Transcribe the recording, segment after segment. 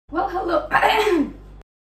hello.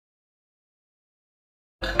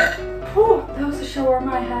 Whew, that was the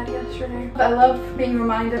shawarma I had yesterday. I love being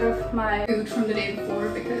reminded of my food from the day before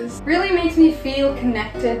because it really makes me feel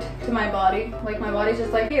connected to my body. Like my body's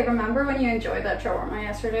just like, hey, remember when you enjoyed that shawarma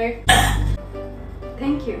yesterday?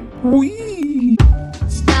 Thank you. Wee.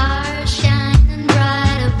 Stars shining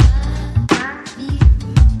bright above me.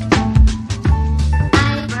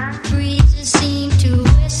 Night breezes seem to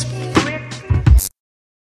whisper.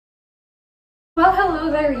 Well, hello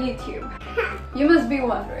there, YouTube. You must be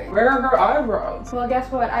wondering. Where are her eyebrows? Well, guess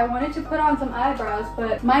what? I wanted to put on some eyebrows,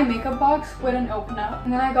 but my makeup box wouldn't open up.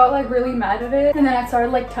 And then I got like really mad at it. And then I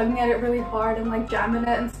started like tugging at it really hard and like jamming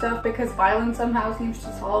it and stuff because violence somehow seems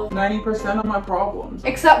to solve 90% of my problems.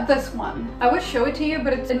 except this one. I would show it to you,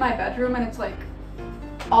 but it's in my bedroom and it's like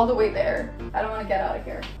all the way there. I don't want to get out of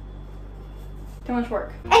here. Too much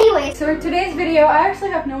work. Anyway, So for today's video, I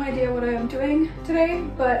actually have no idea what I am doing today,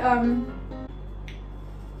 but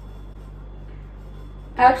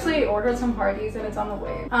I actually ordered some Hardee's and it's on the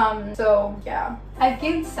way. So yeah. I've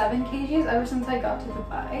gained 7 kgs ever since I got to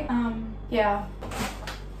Dubai. Yeah.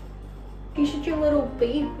 You should your little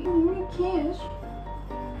baby. You kiss.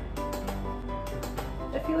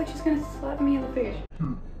 I feel like she's gonna slap me in the face.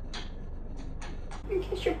 You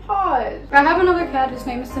kiss your paws. I have another cat, his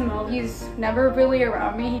name is Simone. He's never really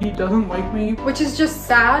around me. He doesn't like me. Which is just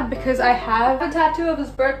sad because I have a tattoo of his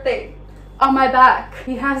birthday on my back.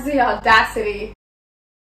 He has the audacity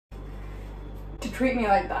to treat me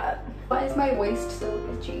like that. Why is my waist so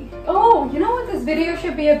itchy? Oh, you know what this video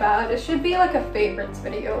should be about? It should be like a favorites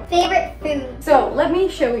video. favorite food. So let me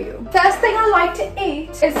show you. First thing I like to eat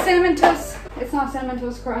is Cinnamon Toast. It's not Cinnamon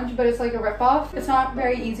Toast Crunch, but it's like a ripoff. It's not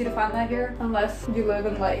very easy to find that here unless you live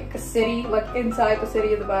in like a city, like inside the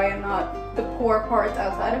city of Dubai and not the poor parts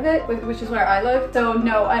outside of it, which is where I live. So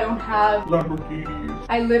no, I don't have Lamborghinis.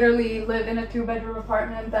 I literally live in a 2-bedroom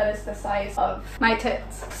apartment that is the size of my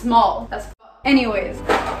tits. Small. That's anyways.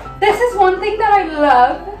 This is one thing that I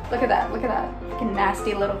love. Look at that. Look at that. Fucking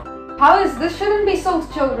nasty little. How is this? Shouldn't be sold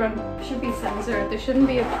to children. It should be censored. This shouldn't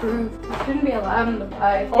be approved. It shouldn't be allowed in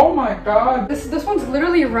Dubai. Oh my god. This one's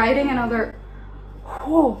literally writing another.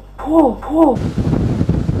 Oh, oh, oh.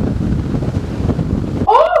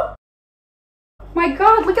 Oh! My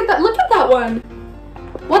god, look at that. Look at that one.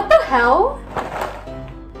 What the hell?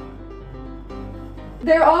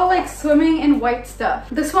 They're all like swimming in white stuff.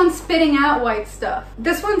 This one's spitting out white stuff.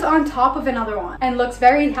 This one's on top of another one and looks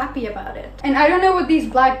very happy about it. And I don't know what these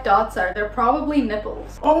black dots are. They're probably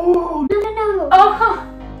nipples. Oh. No. Oh,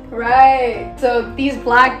 right. So these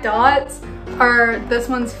black dots are this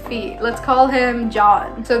one's feet. Let's call him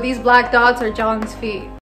John. So these black dots are John's feet.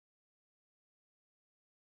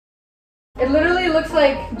 It literally looks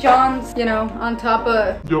like John's, you know, on top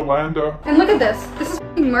of Yolanda. And look at this. This is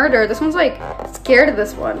fucking murder. This one's like scared of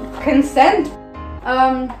this one. Consent.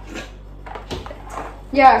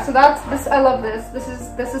 Yeah, so that's this. I love this.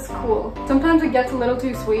 This is cool. Sometimes it gets a little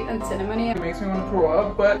too sweet and cinnamony. It makes me want to throw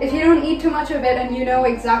up, but If you don't eat too much of it and you know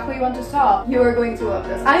exactly when to stop, you are going to love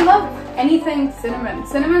this. I love anything cinnamon.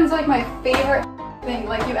 Cinnamon's like my favorite thing.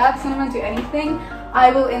 Like you add cinnamon to anything, I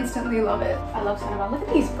will instantly love it. I love cinnamon. Look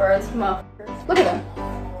at these birds, motherfuckers. Look at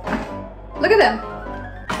them. Look at them.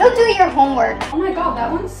 Go do your homework. Oh my god, that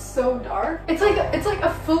one's so dark. It's like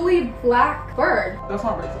a fully black bird. that's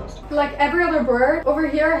not racist. Like every other bird over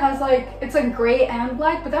here has like, it's like gray and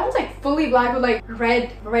black, but that one's like fully black with like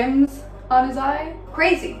red rims on his eye.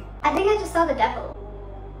 Crazy. I think I just saw the devil.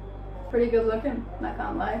 Pretty good looking, I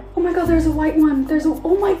can't lie. Oh my god, there's a white one. There's a,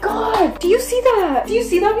 oh my god. Do you see that? Do you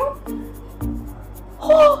see that one?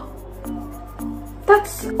 Oh.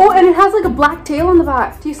 That's, oh, and it has like a black tail on the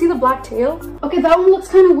back. Do you see the black tail? Okay, that one looks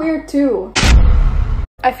kind of weird too.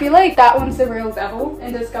 I feel like that one's the real devil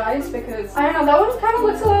in disguise because, I don't know, that one kind of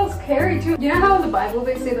looks a little scary too. You know how in the Bible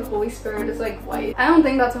they say the Holy Spirit is like white? I don't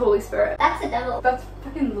think that's a Holy Spirit. That's the devil. That's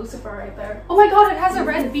fucking Lucifer right there. Oh my god, it has a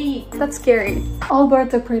red beak. That's scary. All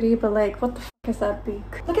birds are pretty, but like, what the fuck is that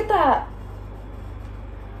beak? Look at that.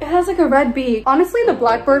 It has like a red beak. Honestly, the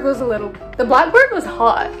blackbird was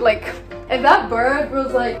hot. Like, if that bird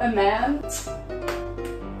was like a man,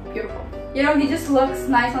 beautiful. You know, he just looks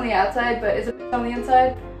nice on the outside, but is it on the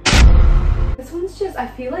inside? This one's just, I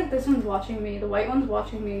feel like this one's watching me. The white one's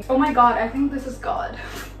watching me. Oh my god, I think this is God.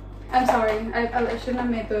 I'm sorry, I shouldn't have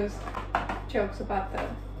made those jokes about the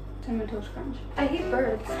Cinnamon Toast Crunch. I hate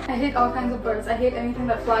birds. I hate all kinds of birds. I hate anything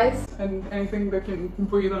that flies. And anything that can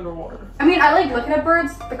breathe underwater. I mean, I like looking at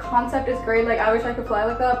birds. The concept is great. Like, I wish I could fly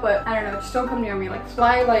like that, but I don't know. Just don't come near me. Like,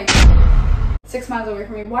 fly like 6 miles away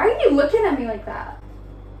from me. Why are you looking at me like that?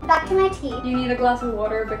 Back to my tea. You need a glass of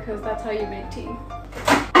water because that's how you make tea.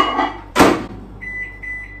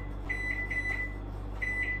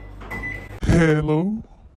 Hello?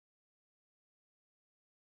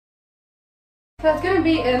 That's gonna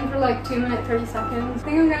be in for like 2 minutes 30 seconds. I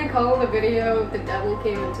think I'm gonna call the video "The Devil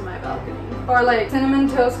Came Into My Balcony." Or like Cinnamon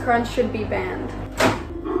Toast Crunch should be banned.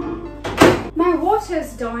 My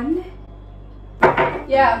water's done.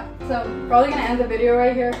 Yeah, so probably gonna end the video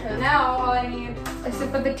right here because now all I need is to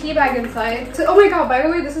put the tea bag inside. So, oh my god, by the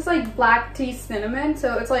way, this is like black tea cinnamon,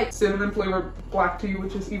 so it's like Cinnamon flavored black tea,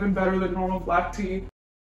 which is even better than normal black tea.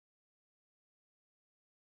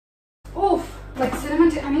 oof, like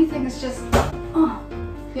cinnamon to anything is just,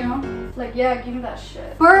 you know? Like, yeah, give me that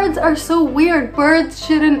shit. Birds are so weird. Birds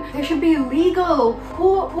shouldn't, they should be illegal.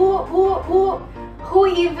 Who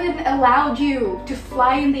even allowed you to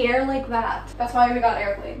fly in the air like that? That's why we got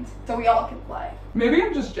airplanes, so we all can fly. Maybe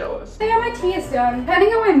I'm just jealous. So yeah, my tea is done. Depending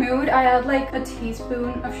on my mood, I add like a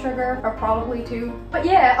teaspoon of sugar, or probably 2. But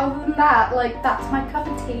yeah, other than that, like, that's my cup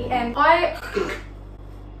of tea, and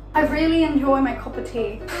I really enjoy my cup of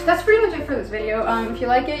tea. That's pretty much it for this video. If you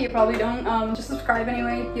like it, you probably don't. Just subscribe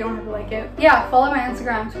anyway. You don't have to like it. Yeah, follow my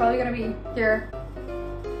Instagram. It's probably gonna be here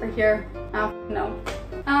or here. No.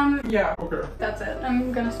 Yeah, okay. That's it.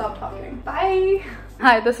 I'm gonna stop talking. Bye.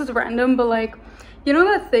 Hi, this is random, but like, you know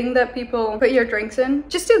that thing that people put your drinks in?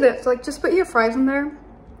 Just do this. Like, just put your fries in there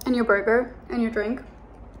and your burger and your drink.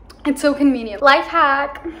 It's so convenient. Life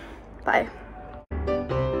hack. Bye.